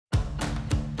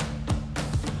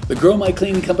The Grow My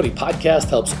Cleaning Company podcast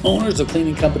helps owners of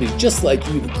cleaning companies just like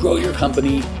you to grow your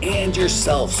company and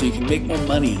yourself so you can make more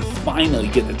money and finally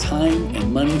get the time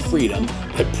and money freedom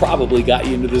that probably got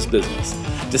you into this business.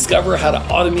 Discover how to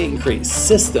automate and create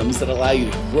systems that allow you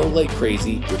to grow like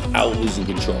crazy without losing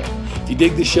control. If you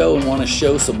dig the show and want to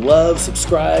show some love,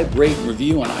 subscribe, rate, and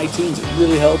review on iTunes. It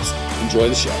really helps. Enjoy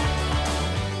the show.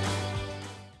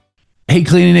 Hey,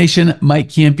 Cleaning Nation, Mike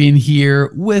Campion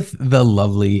here with the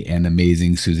lovely and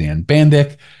amazing Suzanne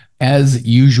Bandick. As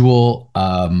usual,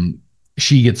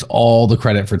 she gets all the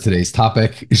credit for today's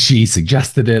topic. She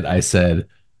suggested it. I said,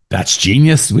 that's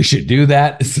genius. We should do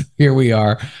that. So here we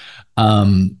are.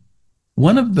 I'm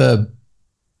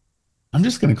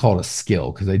just going to call it a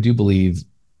skill because I do believe,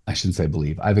 I shouldn't say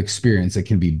believe, I've experienced it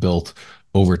can be built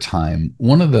over time.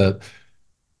 One of the,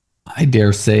 I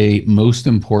dare say, most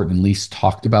important and least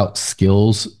talked about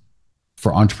skills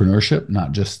for entrepreneurship,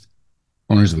 not just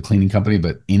owners of a cleaning company,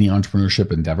 but any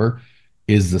entrepreneurship endeavor,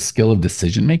 is the skill of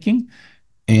decision making.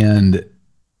 And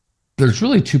there's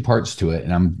really two parts to it.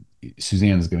 And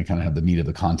Suzanne is going to kind of have the meat of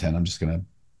the content. I'm just going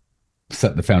to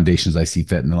set the foundations I see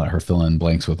fit and let her fill in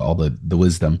blanks with all the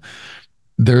wisdom.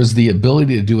 There's the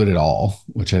ability to do it at all,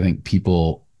 which I think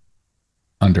people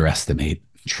underestimate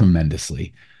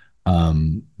tremendously.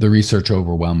 The research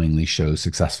overwhelmingly shows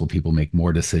successful people make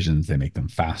more decisions. They make them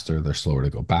faster. They're slower to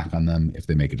go back on them. If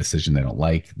they make a decision they don't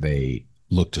like, they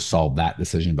look to solve that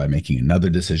decision by making another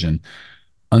decision.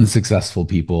 Unsuccessful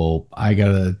people, I got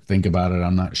to think about it.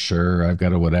 I'm not sure. I've got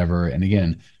to whatever. And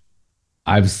again,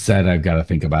 I've said I've got to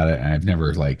think about it, and I've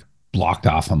never like blocked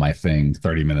off on my thing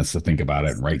 30 minutes to think about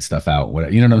it and write stuff out.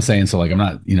 What, you know what I'm saying? So like, I'm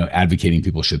not, advocating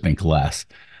people should think less.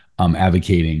 I'm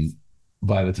advocating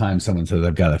by the time someone says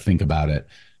I've got to think about it,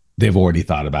 they've already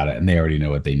thought about it and they already know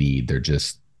what they need. They're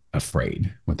just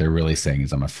afraid. What they're really saying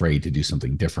is I'm afraid to do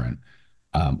something different.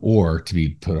 Or to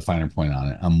put a finer point on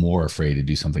it, I'm more afraid to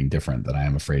do something different than I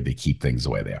am afraid to keep things the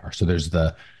way they are. So there's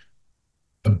the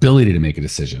ability to make a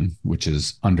decision, which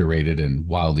is underrated and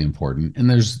wildly important. And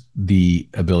there's the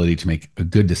ability to make a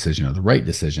good decision or the right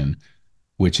decision,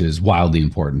 which is wildly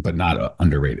important, but not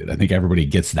underrated. I think everybody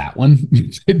gets that one.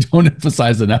 I don't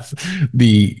emphasize enough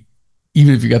even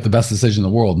if you got the best decision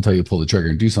in the world, until you pull the trigger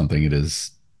and do something, it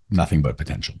is nothing but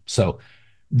potential. So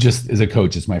just as a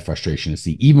coach, it's my frustration to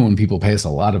see, even when people pay us a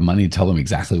lot of money to tell them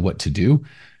exactly what to do,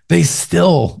 they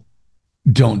still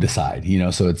don't decide,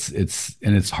 so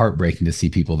it's heartbreaking to see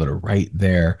people that are right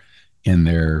there in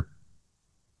their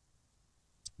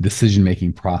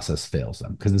decision-making process fails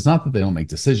them. Because it's not that they don't make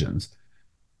decisions.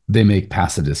 They make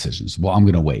passive decisions. Well, I'm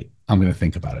going to wait. I'm going to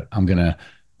think about it.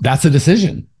 That's a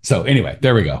decision. So anyway,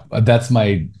 there we go.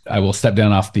 I will step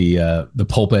down off the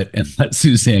pulpit and let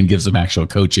Suzanne give some actual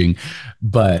coaching.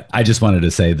 But I just wanted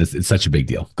to say this, it's such a big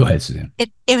deal. Go ahead, Suzanne.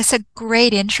 It was a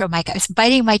great intro, Mike. I was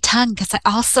biting my tongue because I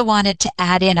also wanted to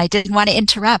add in, I didn't want to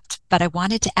interrupt, but I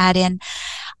wanted to add in,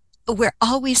 we're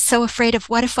always so afraid of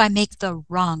what if I make the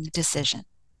wrong decision,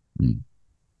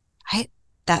 right?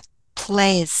 That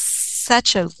plays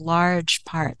such a large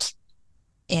part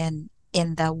in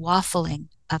the waffling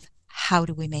of how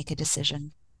do we make a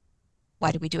decision?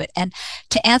 Why do we do it? And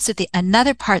to answer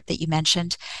another part that you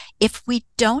mentioned, if we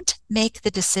don't make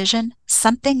the decision,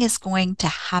 something is going to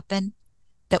happen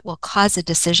that will cause a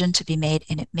decision to be made,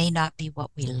 and it may not be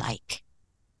what we like.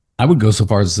 I would go so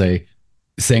far as to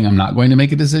saying I'm not going to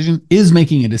make a decision is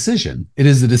making a decision. It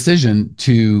is a decision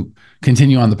to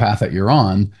continue on the path that you're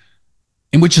on,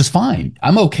 and which is fine.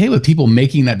 I'm okay with people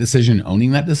making that decision,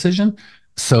 owning that decision.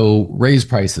 So raise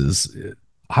prices,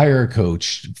 hire a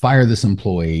coach, fire this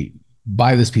employee,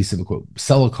 buy this piece of equipment,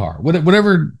 sell a car,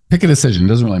 whatever, pick a decision. It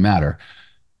doesn't really matter.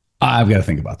 I've got to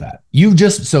think about that.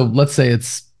 So let's say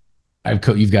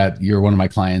you're one of my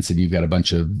clients and you've got a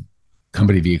bunch of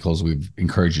company vehicles. We've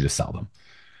encouraged you to sell them.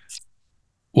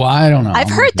 Well, I don't know. I've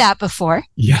heard that before.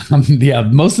 Yeah. Yeah.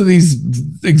 Most of these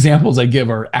examples I give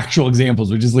are actual examples.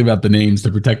 We just leave out the names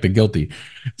to protect the guilty.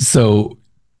 So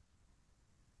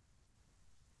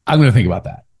I'm going to think about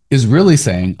that. Is really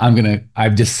saying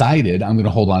I've decided I'm going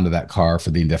to hold on to that car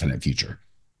for the indefinite future,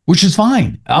 which is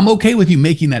fine. I'm okay with you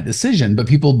making that decision, but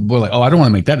people were like, oh, I don't want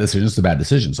to make that decision. It's a bad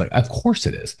decision. It's like, of course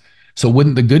it is. So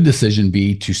wouldn't the good decision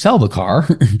be to sell the car?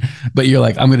 But you're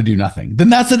like, I'm going to do nothing. Then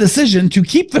that's a decision to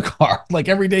keep the car. Like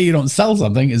every day you don't sell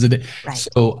something is a day. Right.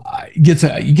 So you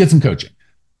get some coaching.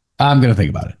 I'm going to think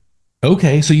about it.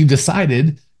 Okay. So you've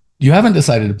decided You haven't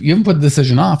decided, you haven't put the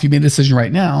decision off. You made a decision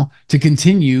right now to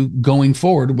continue going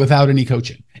forward without any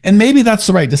coaching. And maybe that's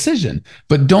the right decision,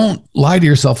 but don't lie to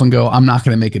yourself and go, I'm not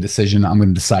going to make a decision. I'm going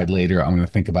to decide later. I'm going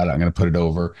to think about it. I'm going to put it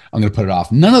over. I'm going to put it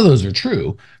off. None of those are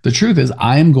true. The truth is,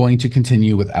 I am going to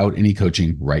continue without any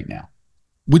coaching right now.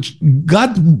 Which,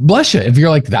 God bless you if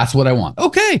you're like, that's what I want.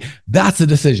 Okay, that's a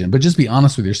decision. But just be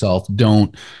honest with yourself.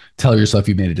 Don't tell yourself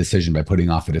you've made a decision by putting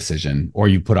off a decision, or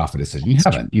you put off a decision. You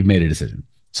haven't. You've made a decision.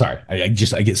 Sorry, I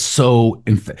get so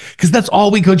because that's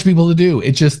all we coach people to do.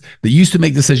 It's just they used to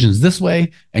make decisions this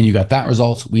way, and you got that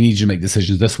result. We need you to make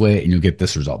decisions this way, and you'll get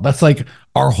this result. That's like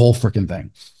our whole freaking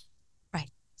thing. Right.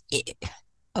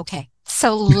 Okay.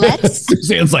 So let's.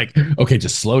 Suzanne's like, okay,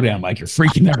 just slow down, Mike. You're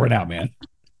freaking everyone out, man.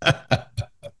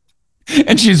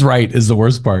 And she's right, is the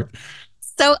worst part.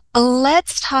 So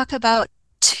let's talk about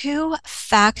two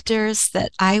factors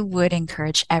that I would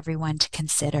encourage everyone to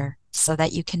consider so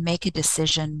that you can make a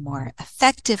decision more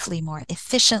effectively, more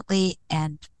efficiently,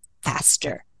 and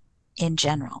faster in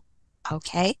general.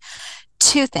 Okay.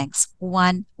 Two things.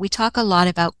 One, we talk a lot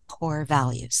about core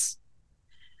values.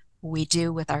 We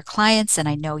do with our clients, and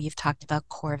I know you've talked about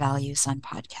core values on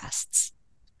podcasts.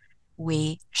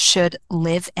 We should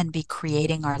live and be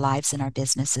creating our lives and our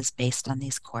businesses based on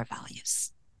these core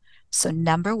values. So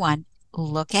number one,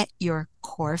 look at your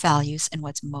core values and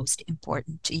what's most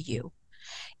important to you.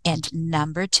 And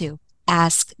number two,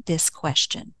 ask this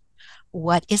question: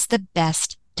 what is the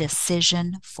best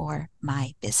decision for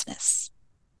my business?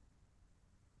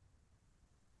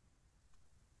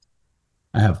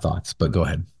 I have thoughts, but go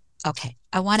ahead. Okay,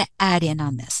 I want to add in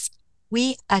on this.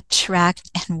 We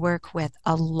attract and work with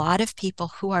a lot of people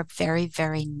who are very,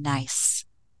 very nice.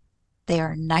 They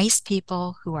are nice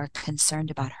people who are concerned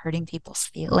about hurting people's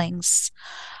feelings,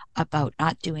 about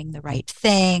not doing the right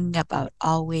thing, about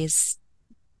always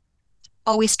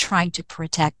trying to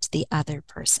protect the other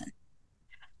person.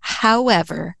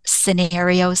 However,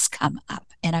 scenarios come up,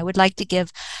 and I would like to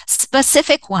give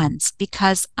specific ones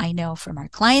because I know from our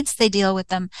clients they deal with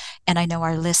them, and I know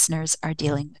our listeners are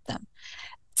dealing with them.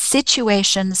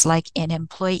 Situations like an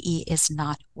employee is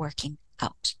not working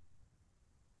out.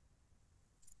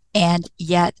 And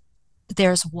yet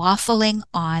there's waffling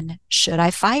on, should I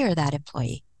fire that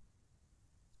employee?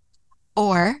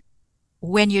 Or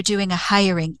when you're doing a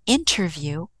hiring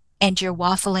interview and you're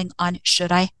waffling on,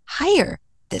 should I hire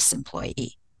this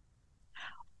employee?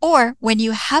 Or when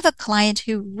you have a client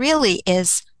who really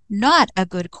is not a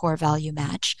good core value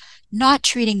match, not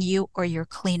treating you or your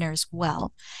cleaners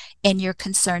well, and you're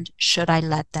concerned, should I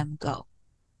let them go?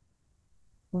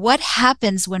 What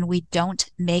happens when we don't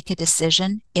make a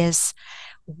decision is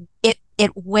it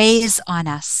weighs on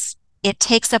us. It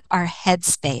takes up our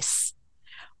headspace.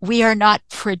 We are not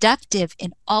productive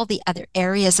in all the other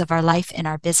areas of our life and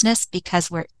our business because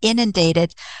we're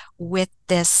inundated with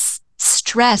this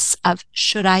stress of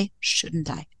should I, shouldn't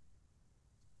I?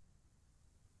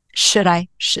 Should I,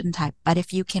 shouldn't I? But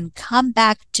if you can come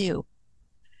back to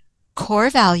core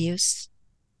values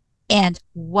and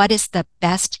what is the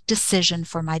best decision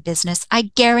for my business,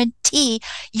 I guarantee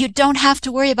you don't have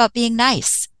to worry about being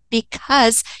nice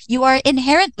because you are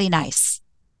inherently nice.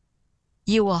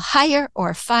 You will hire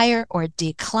or fire or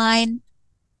decline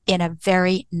in a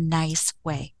very nice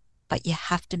way, but you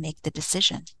have to make the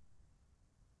decision.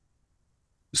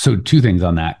 So two things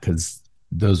on that, because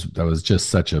that was just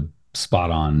such a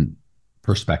spot on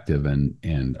perspective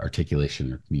and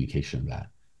articulation or communication of that.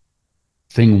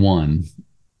 Thing one,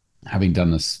 having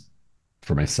done this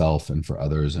for myself and for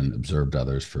others and observed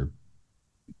others for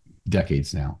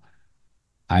decades now,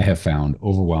 I have found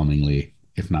overwhelmingly,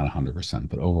 if not 100%,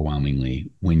 but overwhelmingly,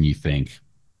 when you think,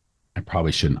 I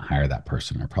probably shouldn't hire that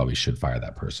person, or probably should fire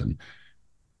that person,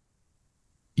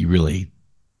 you really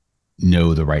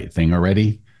know the right thing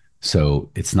already. So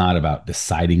it's not about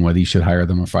deciding whether you should hire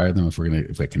them or fire them.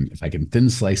 If I can thin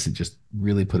slice it, just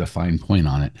really put a fine point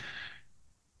on it.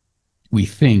 We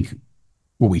think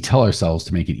what we tell ourselves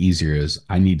to make it easier is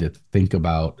I need to think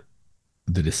about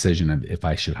the decision of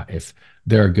if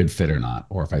they're a good fit or not,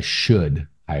 or if I should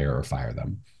hire or fire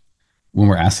them. When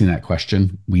we're asking that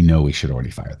question, we know we should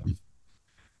already fire them.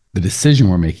 The decision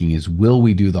we're making is, will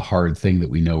we do the hard thing that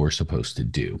we know we're supposed to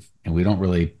do? And we don't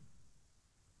really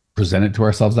present it to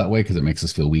ourselves that way because it makes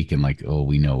us feel weak and like, oh,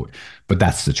 we know, but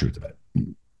that's the truth of it.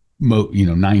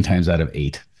 9 times out of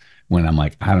 8, when I'm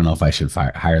like, I don't know if I should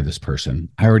hire this person,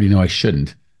 I already know I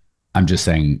shouldn't. I'm just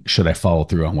saying, should I follow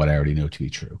through on what I already know to be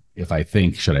true? If I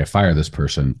think, should I fire this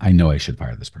person? I know I should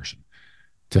fire this person.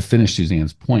 To finish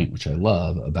Suzanne's point, which I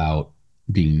love about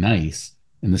being nice,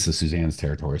 and this is Suzanne's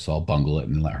territory, so I'll bungle it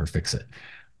and let her fix it.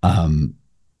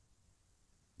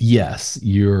 yes,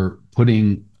 you're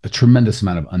putting a tremendous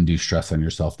amount of undue stress on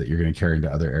yourself that you're going to carry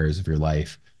into other areas of your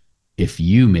life. If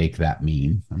you make that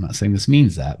mean, I'm not saying this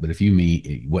means that, but if you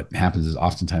mean, what happens is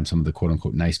oftentimes some of the quote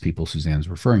unquote nice people Suzanne's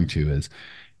referring to is,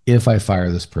 if I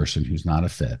fire this person who's not a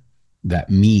fit,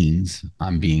 that means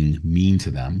I'm being mean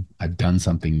to them. I've done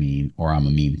something mean, or I'm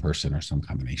a mean person, or some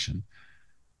combination.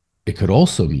 It could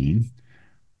also mean,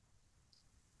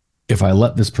 if I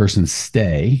let this person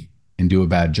stay and do a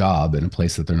bad job in a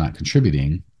place that they're not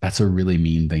contributing, that's a really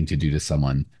mean thing to do to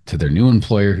someone, to their new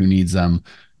employer who needs them,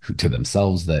 to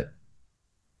themselves that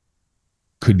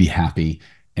could be happy,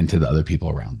 and to the other people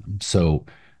around them. So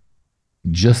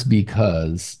just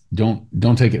because, don't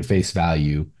take at face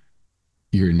value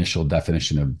your initial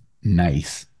definition of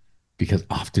nice, because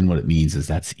often what it means is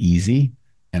that's easy,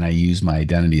 and I use my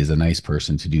identity as a nice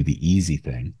person to do the easy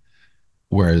thing.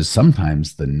 Whereas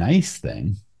sometimes the nice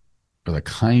thing, or the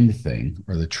kind thing,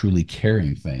 or the truly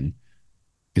caring thing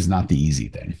is not the easy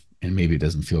thing. And maybe it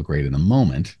doesn't feel great in the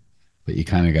moment, but you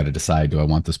kind of got to decide, do I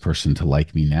want this person to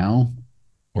like me now,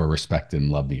 or respect and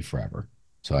love me forever?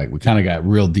 So we kind of got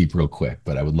real deep real quick,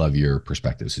 but I would love your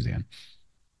perspective, Suzanne.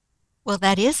 Well,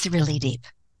 that is really deep.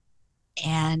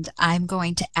 And I'm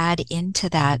going to add into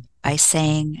that by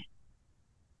saying,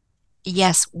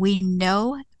 yes, we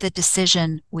know the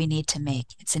decision we need to make.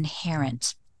 It's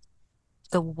inherent.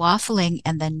 The waffling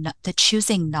and the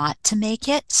choosing not to make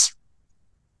it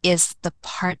is the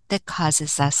part that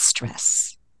causes us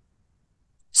stress.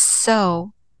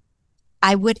 So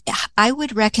I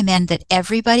would recommend that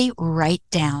everybody write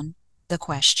down the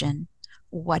question,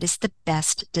 what is the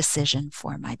best decision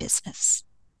for my business?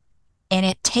 And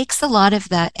it takes a lot of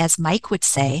the, as Mike would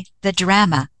say, the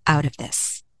drama out of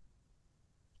this.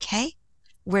 Okay?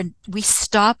 We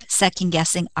stop second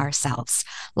guessing ourselves.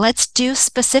 Let's do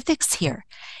specifics here.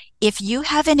 If you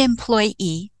have an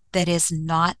employee that is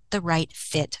not the right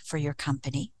fit for your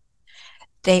company,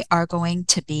 they are going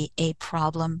to be a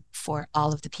problem for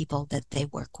all of the people that they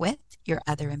work with, your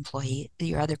other employee,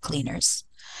 your other cleaners.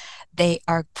 They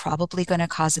are probably going to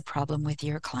cause a problem with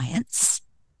your clients.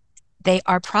 They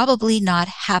are probably not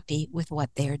happy with what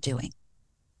they are doing.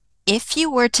 If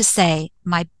you were to say,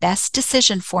 my best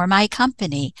decision for my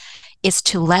company is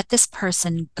to let this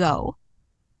person go,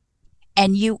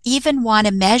 and you even want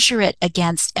to measure it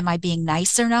against, am I being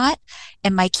nice or not?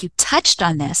 And Mike, you touched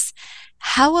on this.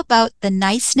 How about the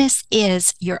niceness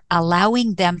is you're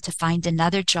allowing them to find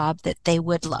another job that they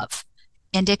would love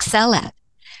and excel at?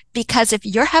 Because if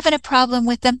you're having a problem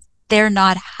with them, they're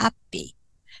not happy.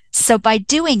 So by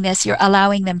doing this, you're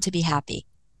allowing them to be happy.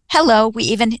 Hello, we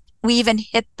even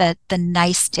hit the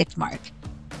nice tick mark.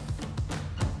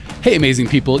 Hey, amazing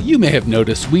people, you may have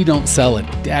noticed we don't sell a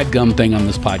dadgum thing on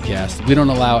this podcast. We don't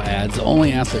allow ads. The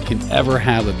only ask I can ever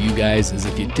have of you guys is,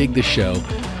 if you dig the show,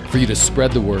 for you to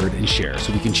spread the word and share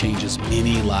so we can change as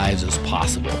many lives as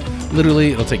possible.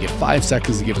 Literally, it'll take you 5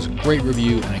 seconds to give us a great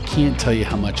review, and I can't tell you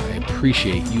how much I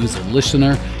appreciate you as a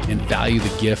listener and value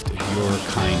the gift of your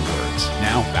kind words.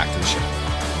 Now, back to the show.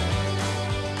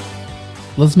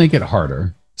 Let's make it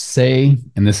harder. Say,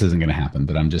 and this isn't going to happen,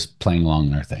 but I'm just playing along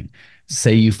in our thing.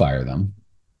 Say you fire them.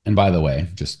 And by the way,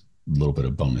 just a little bit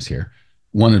of bonus here.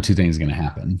 One of two things is going to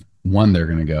happen. One, they're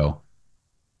going to go,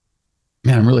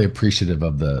 man, I'm really appreciative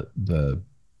of the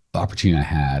opportunity I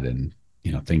had, and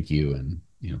thank you, and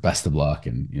best of luck,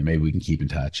 and maybe we can keep in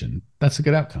touch, and that's a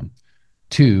good outcome.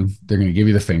 Two, they're going to give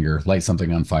you the finger, light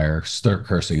something on fire, start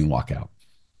cursing, and walk out.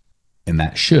 And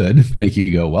that should make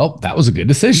you go, well, that was a good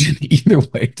decision. Either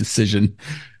way, decision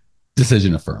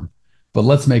affirmed. But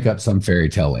let's make up some fairy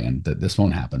tale land that this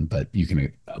won't happen, but you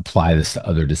can apply this to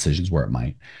other decisions where it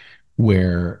might,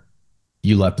 where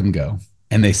you let them go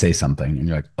and they say something and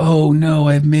you're like, oh no,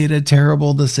 I've made a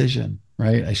terrible decision,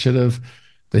 right?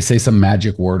 They say some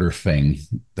magic word or thing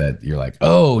that you're like,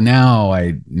 oh, now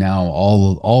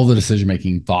all the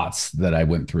decision-making thoughts that I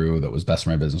went through that was best for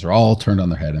my business are all turned on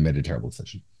their head and made a terrible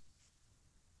decision.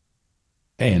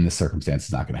 Hey, in this circumstance,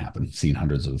 it's not going to happen. Seeing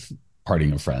hundreds of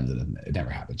partying of friends, and it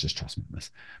never happens. Just trust me on this.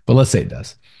 But let's say it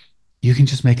does. You can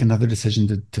just make another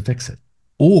decision to fix it.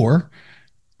 Or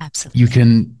absolutely, you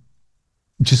can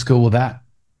just go, well, that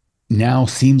now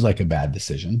seems like a bad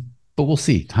decision, but we'll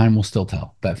see. Time will still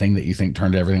tell. That thing that you think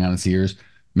turned everything on its ears,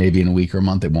 maybe in a week or a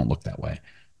month, it won't look that way.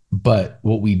 But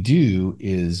what we do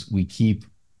is we keep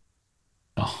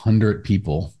 100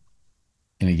 people,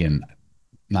 and again,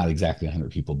 not exactly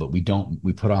 100 people, but we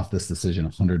put off this decision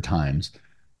 100 times,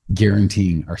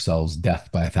 guaranteeing ourselves death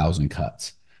by 1,000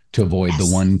 cuts to avoid the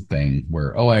one thing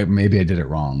where, maybe I did it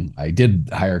wrong. I did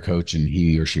hire a coach and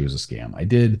he or she was a scam. I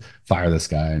did fire this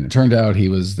guy and it turned out he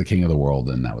was the king of the world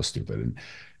and that was stupid.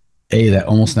 A, that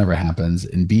almost never happens.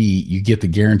 And B, you get the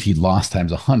guaranteed loss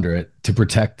times 100 to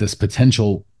protect this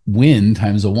potential win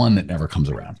times a one that never comes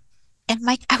around. And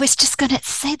Mike, I was just going to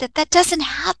say that that doesn't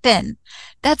happen.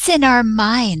 That's in our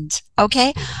mind.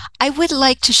 Okay. I would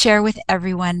like to share with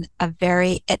everyone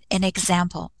an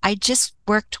example. I just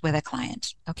worked with a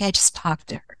client. Okay. I just talked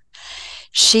to her.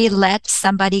 She let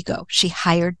somebody go. She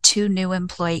hired two new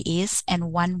employees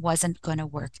and one wasn't going to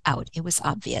work out. It was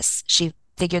obvious. She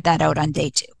figured that out on day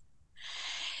two.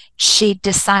 She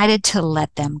decided to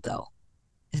let them go.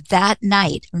 That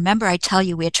night, remember I tell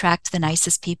you we attract the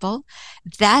nicest people?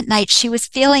 That night she was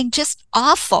feeling just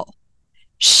awful.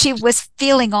 She was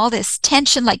feeling all this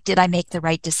tension, like, did I make the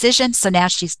right decision? So now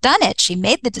she's done it. She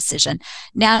made the decision.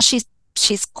 Now she's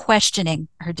questioning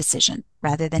her decision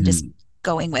rather than just Mm.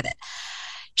 going with it.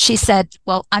 She said,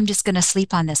 well, I'm just going to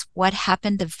sleep on this. What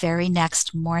happened the very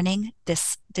next morning?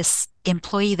 This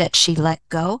employee that she let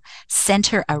go sent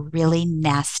her a really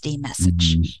nasty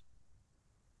message. Mm.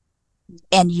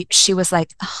 And she was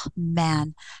like, oh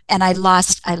man. And I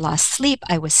lost sleep.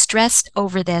 I was stressed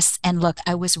over this. And look,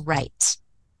 I was right.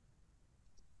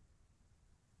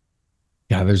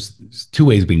 Yeah, there's two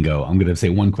ways we can go. I'm going to say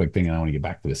one quick thing, and I want to get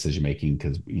back to decision making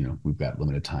because we've got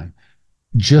limited time.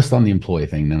 Just on the employee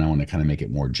thing, then I want to kind of make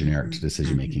it more generic to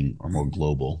decision Mm-hmm. making or more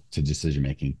global to decision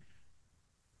making.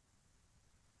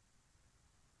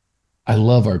 I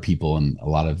love our people, and a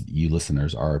lot of you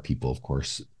listeners are our people, of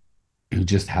course, who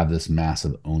just have this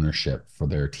massive ownership for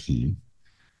their team.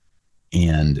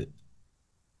 And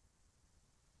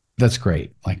that's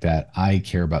great. Like that. I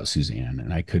care about Suzanne,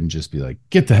 and I couldn't just be like,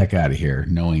 get the heck out of here,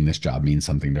 knowing this job means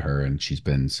something to her. And she's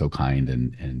been so kind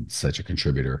and such a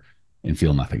contributor and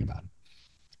feel nothing about it.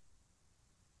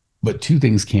 But two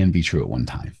things can be true at one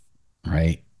time,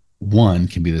 right? One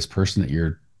can be this person that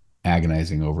you're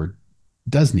agonizing over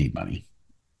does need money.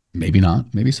 Maybe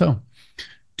not, maybe so.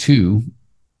 Two,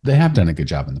 they have done a good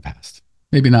job in the past.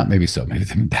 Maybe not, maybe so. Maybe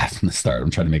they've been bad from the start. I'm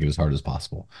trying to make it as hard as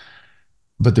possible.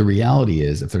 But the reality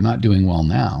is, if they're not doing well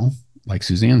now, like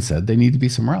Suzanne said, they need to be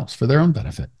somewhere else for their own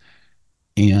benefit.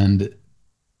 And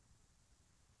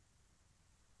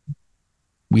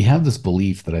we have this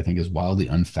belief that I think is wildly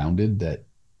unfounded that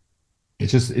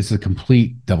it's a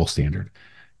complete double standard.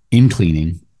 In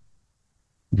cleaning,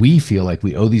 we feel like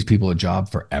we owe these people a job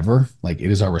forever. Like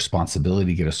it is our responsibility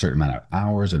to get a certain amount of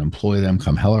hours and employ them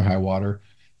come hell or high water.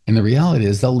 And the reality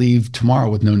is they'll leave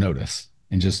tomorrow with no notice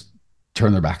and just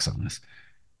turn their backs on us.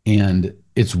 And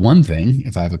it's one thing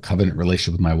if I have a covenant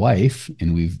relationship with my wife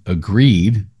and we've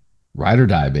agreed, ride or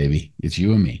die, baby, it's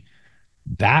you and me.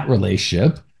 That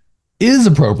relationship is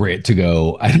appropriate to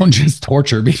go. I don't just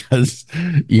torture because,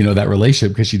 that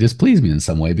relationship because she displeased me in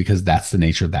some way, because that's the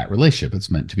nature of that relationship. It's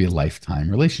meant to be a lifetime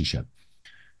relationship.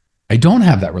 I don't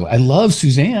have that. I love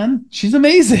Suzanne. She's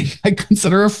amazing. I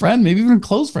consider her a friend, maybe even a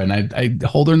close friend. I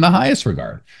hold her in the highest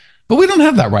regard. But we don't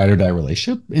have that ride or die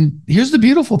relationship. And here's the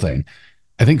beautiful thing.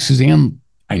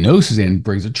 I know Suzanne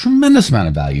brings a tremendous amount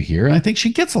of value here, and I think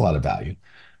she gets a lot of value.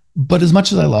 But as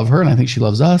much as I love her and I think she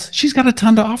loves us, she's got a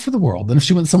ton to offer the world. And if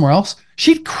she went somewhere else,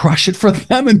 she'd crush it for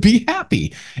them and be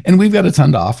happy. And we've got a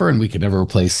ton to offer, and we could never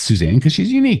replace Suzanne because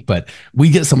she's unique. But we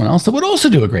get someone else that would also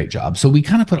do a great job. So we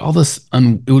kind of put all this,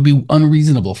 it would be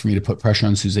unreasonable for me to put pressure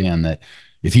on Suzanne that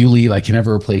if you leave, I can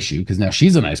never replace you because now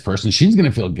she's a nice person. She's going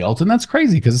to feel guilt. And that's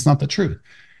crazy because it's not the truth.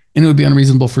 And it would be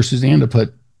unreasonable for Suzanne to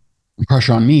put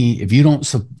pressure on me. If you don't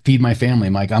feed my family,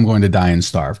 Mike, I'm going to die and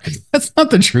starve. That's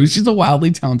not the truth. She's a wildly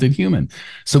talented human.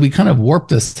 So we kind of warped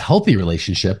this healthy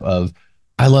relationship of,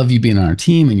 I love you being on our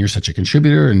team and you're such a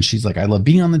contributor. And she's like, I love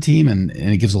being on the team and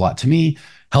it gives a lot to me.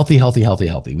 Healthy, healthy, healthy,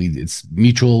 healthy. It's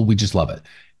mutual. We just love it.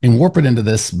 And warp it into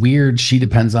this weird, she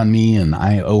depends on me and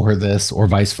I owe her this, or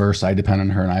vice versa. I depend on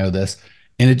her and I owe this.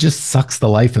 And it just sucks the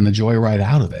life and the joy right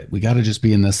out of it. We got to just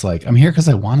be in this, like, I'm here because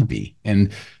I want to be.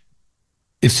 And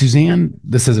if Suzanne,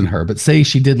 this isn't her, but say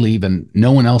she did leave and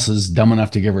no one else is dumb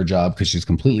enough to give her a job because she's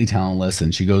completely talentless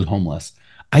and she goes homeless,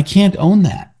 I can't own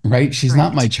that, right? She's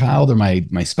not my Correct. child or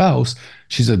my spouse.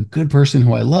 She's a good person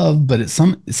who I love, but at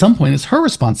some point, it's her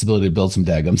responsibility to build some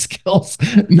daggum skills,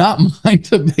 not mine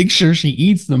to make sure she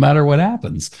eats no matter what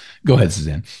happens. Go ahead,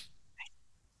 Suzanne.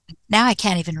 Now I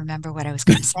can't even remember what I was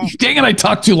going to say. Dang it, I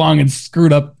talked too long and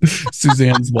screwed up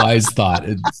Suzanne's wise thought.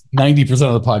 It's 90%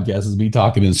 of the podcast is me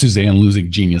talking and Suzanne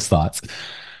losing genius thoughts.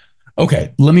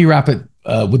 Okay, let me wrap it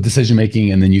with decision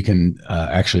making, and then you can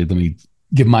actually let me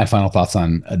give my final thoughts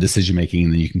on decision making,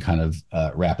 and then you can kind of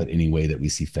wrap it any way that we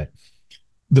see fit.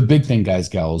 The big thing, guys,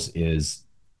 gals, is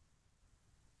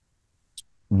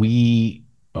we.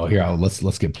 Oh, here,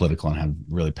 let's get political and have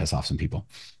really piss off some people.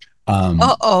 Um,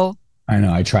 Uh-oh. I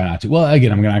know I try not to. Well,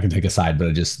 again, I'm not going to take a side,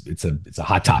 but it's a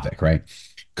hot topic, right?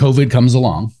 COVID comes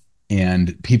along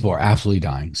and people are absolutely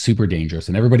dying, super dangerous,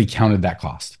 and everybody counted that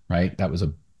cost, right? That was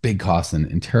a big cost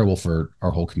and terrible for our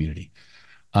whole community.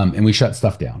 And we shut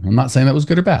stuff down. I'm not saying that was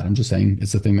good or bad. I'm just saying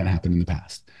it's a thing that happened in the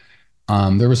past.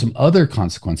 There were some other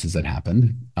consequences that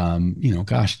happened.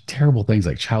 Gosh, terrible things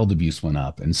like child abuse went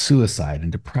up and suicide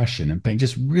and depression and pain,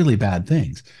 just really bad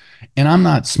things. And I'm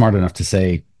not smart enough to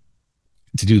say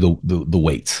to do the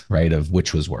weights, right, of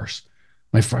which was worse.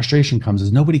 My frustration comes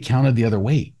is nobody counted the other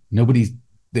weight. Nobody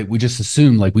that we just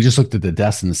assumed, like we just looked at the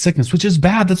deaths and the sickness, which is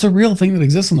bad. That's a real thing that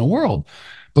exists in the world.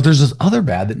 But there's this other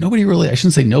bad that nobody really, I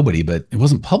shouldn't say nobody, but it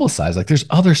wasn't publicized. Like there's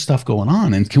other stuff going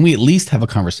on. And can we at least have a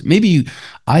conversation?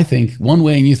 I think one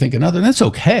way and you think another, and that's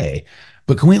okay.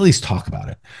 But can we at least talk about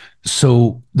it?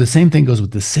 So the same thing goes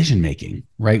with decision making,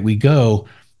 right? We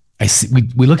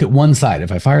look at one side.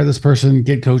 If I fire this person,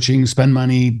 get coaching, spend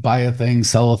money, buy a thing,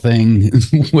 sell a thing,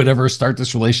 whatever, start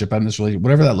this relationship, end this relationship,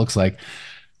 whatever that looks like,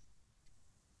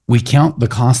 we count the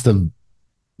cost of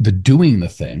the doing the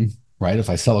thing, right? If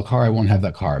I sell a car, I won't have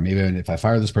that car. Maybe if I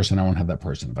fire this person, I won't have that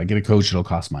person. If I get a coach, it'll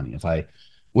cost money.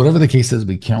 Whatever the case is,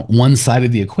 we count one side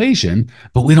of the equation,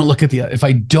 but we don't look at if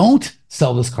I don't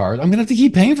sell this car, I'm going to have to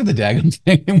keep paying for the daggone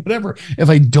thing and whatever. If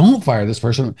I don't fire this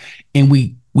person, and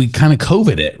we kind of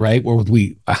COVID it, right? Where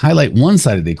we highlight one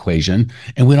side of the equation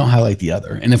and we don't highlight the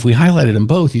other. And if we highlighted them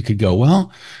both, you could go,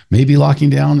 well, maybe locking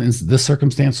down in this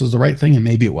circumstance was the right thing and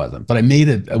maybe it wasn't. But I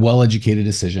made a well-educated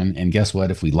decision. And guess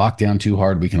what? If we lock down too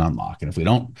hard, we can unlock. And if we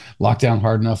don't lock down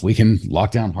hard enough, we can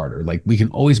lock down harder. Like we can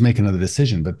always make another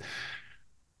decision. But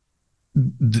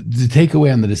the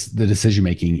takeaway on the decision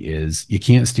making is you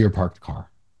can't steer a parked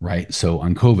car, right? So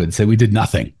on COVID, say we did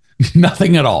nothing.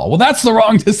 Nothing at all. Well, that's the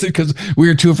wrong decision because we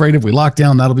were too afraid if we lock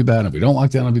down, that'll be bad. If we don't lock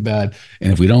down, it'll be bad.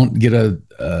 And if we don't get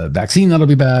a vaccine, that'll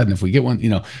be bad. And if we get one,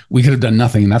 we could have done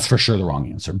nothing. And that's for sure the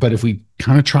wrong answer. But if we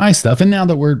kind of try stuff, and now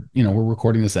that we're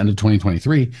recording this end of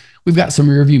 2023, we've got some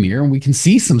rear view mirror and we can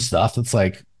see some stuff that's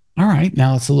like, all right,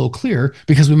 now it's a little clear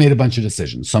because we made a bunch of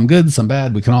decisions, some good, some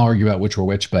bad. We can all argue about which were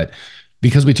which, but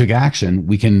because we took action,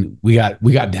 we got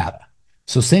data.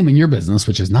 So same in your business,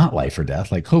 which is not life or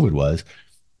death like COVID was.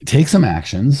 Take some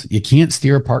actions. You can't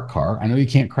steer a parked car. I know you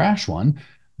can't crash one,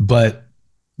 but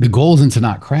the goal isn't to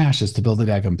not crash, is to build a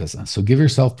daggum business. So give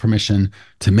yourself permission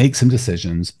to make some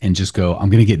decisions and just go,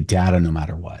 I'm going to get data no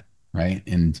matter what, right?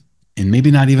 And maybe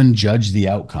not even judge the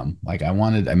outcome. Like I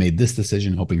made this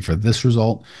decision hoping for this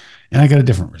result and I got a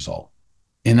different result.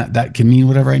 And that can mean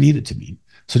whatever I need it to mean.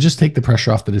 So just take the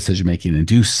pressure off the decision making and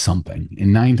do something.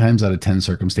 In 9 times out of 10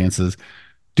 circumstances,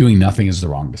 doing nothing is the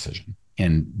wrong decision.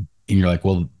 And you're like,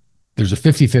 well, there's a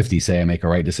 50-50, say I make a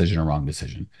right decision or wrong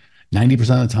decision.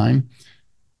 90% of the time,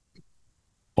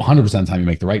 100% of the time you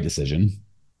make the right decision,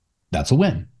 that's a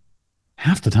win.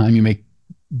 Half the time you make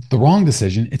the wrong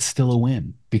decision, it's still a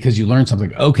win because you learn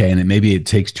something. Okay, and maybe it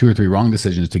takes 2 or 3 wrong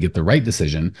decisions to get the right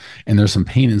decision. And there's some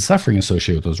pain and suffering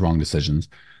associated with those wrong decisions.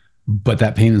 But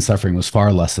that pain and suffering was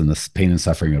far less than the pain and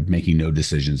suffering of making no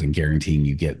decisions and guaranteeing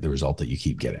you get the result that you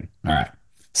keep getting. All right.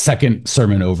 Second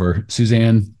sermon over.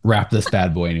 Suzanne, wrap this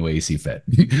bad boy any way you see fit.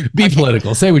 Be okay.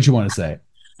 Political. Say what you want to say.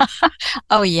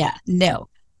 Oh, yeah. No.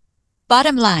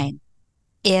 Bottom line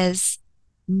is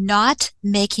not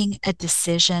making a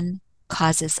decision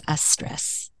causes us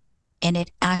stress, and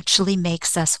it actually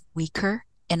makes us weaker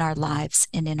in our lives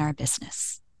and in our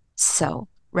business. So,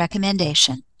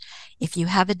 recommendation, if you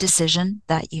have a decision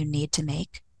that you need to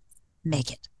make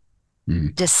it.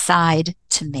 Decide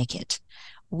to make it.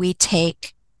 We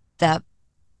take the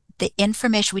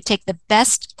information, we take the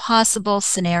best possible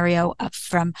scenario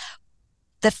from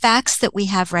the facts that we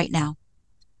have right now.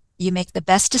 You make the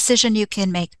best decision you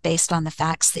can make based on the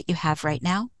facts that you have right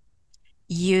now,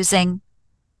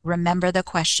 remember the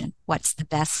question, what's the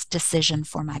best decision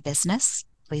for my business?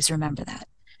 Please remember that.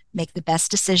 Make the best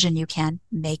decision you can,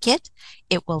 make it.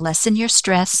 It will lessen your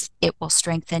stress. It will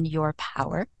strengthen your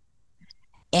power.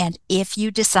 And if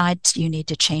you decide you need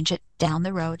to change it down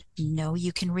the road, know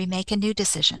you can remake a new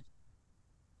decision.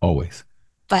 Always.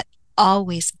 But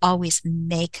always, always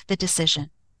make the decision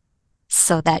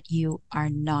so that you are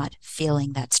not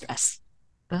feeling that stress.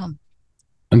 Boom.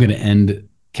 I'm going to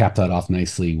cap that off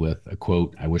nicely with a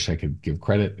quote. I wish I could give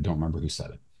credit. I don't remember who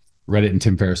said it. Read it in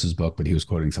Tim Ferriss's book, but he was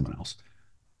quoting someone else.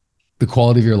 The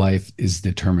quality of your life is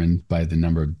determined by the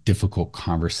number of difficult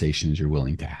conversations you're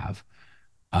willing to have.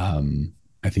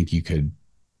 I think you could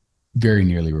very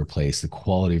nearly replace the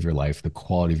quality of your life, the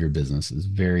quality of your business is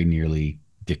very nearly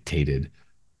dictated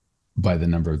by the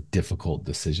number of difficult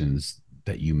decisions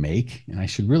that you make. And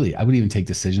I would even take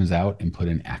decisions out and put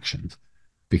in actions,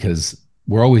 because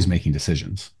we're always making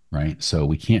decisions, right? So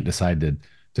we can't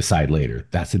decide later.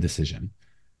 That's a decision.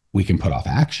 We can put off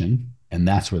action. And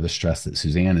that's where the stress that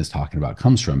Suzanne is talking about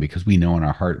comes from, because we know in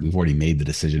our heart we've already made the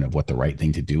decision of what the right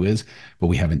thing to do is, but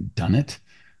we haven't done it.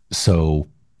 So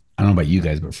I don't know about you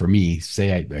guys, but for me,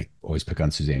 say I always pick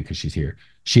on Suzanne because she's here.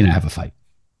 She and I have a fight.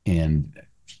 And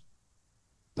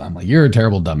I'm like, you're a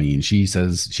terrible dummy. And she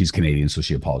says she's Canadian, so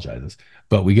she apologizes.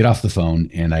 But we get off the phone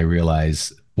and I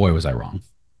realize, boy, was I wrong.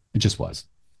 It just was.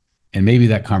 And maybe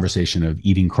that conversation of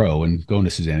eating crow and going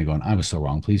to Suzanne and going, I was so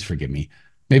wrong, please forgive me.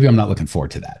 Maybe I'm not looking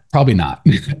forward to that. Probably not.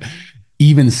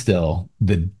 Even still,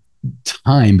 the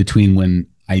time between when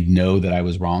I know that I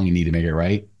was wrong and need to make it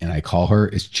right and I call her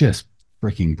is just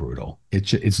freaking brutal.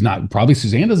 It's not, probably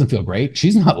Suzanne doesn't feel great.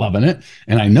 She's not loving it.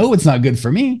 And I know it's not good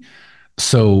for me.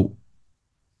 So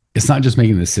it's not just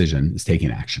making a decision, it's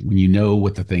taking action. When you know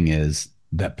what the thing is,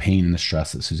 that pain and the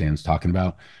stress that Suzanne's talking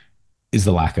about is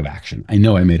the lack of action. I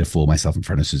know I made a fool of myself in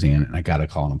front of Suzanne and I got to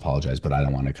call and apologize, but I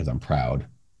don't want to because I'm proud.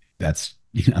 That's,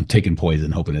 I'm taking poison,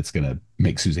 hoping it's going to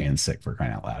make Suzanne sick, for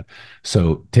crying out loud.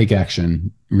 So take action,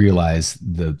 realize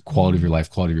the quality of your life,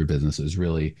 quality of your business is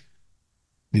really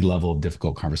the level of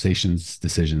difficult conversations,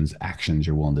 decisions, actions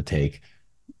you're willing to take.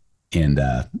 And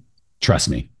trust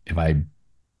me, if I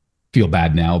feel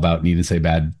bad now about needing to say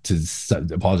bad to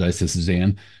apologize to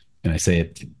Suzanne, and I say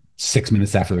it 6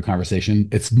 minutes after the conversation,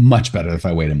 it's much better if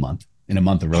I wait a month. In a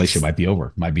month, the relationship might be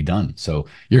over, might be done. So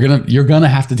you're gonna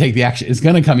have to take the action. It's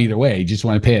gonna come either way. You just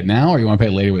want to pay it now, or you want to pay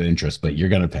it later with interest, but you're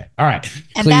gonna pay. All right.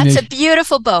 And that's a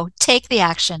beautiful bow. Take the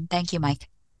action. Thank you, Mike.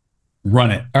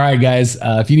 Run it. All right, guys.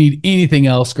 If you need anything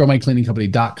else,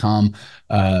 growmycleaningcompany.com.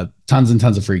 Tons and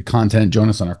tons of free content. Join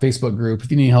us on our Facebook group.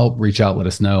 If you need help, reach out, let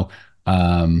us know.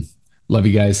 Love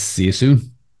you guys. See you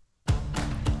soon.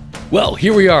 Well,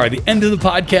 here we are, the end of the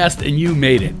podcast, and you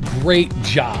made it. Great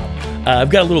job.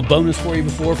 I've got a little bonus for you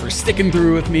for sticking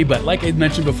through with me. But like I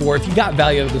mentioned before, if you got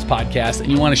value out of this podcast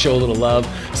and you want to show a little love,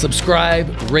 subscribe,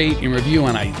 rate, and review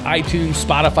on iTunes,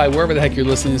 Spotify, wherever the heck you're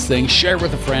listening to this thing. Share it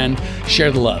with a friend.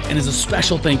 Share the love. And as a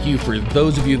special thank you for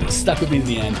those of you that stuck with me to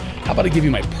the end, how about I give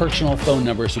you my personal phone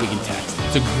number so we can text?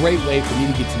 It's a great way for me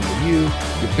to get to know you,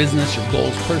 your business, your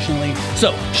goals personally.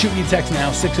 So shoot me a text now,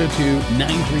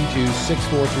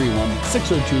 602-932-6431,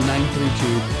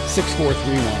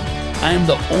 602-932-6431. I am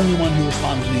the only one who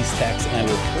responds to these texts, and I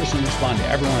will personally respond to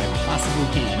everyone I possibly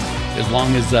can, as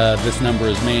long as this number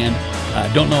is manned.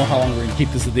 Don't know how long we're going to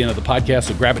keep this at the end of the podcast,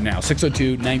 so grab it now,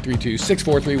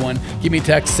 602-932-6431. Give me a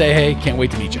text, say hey, can't wait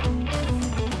to meet you.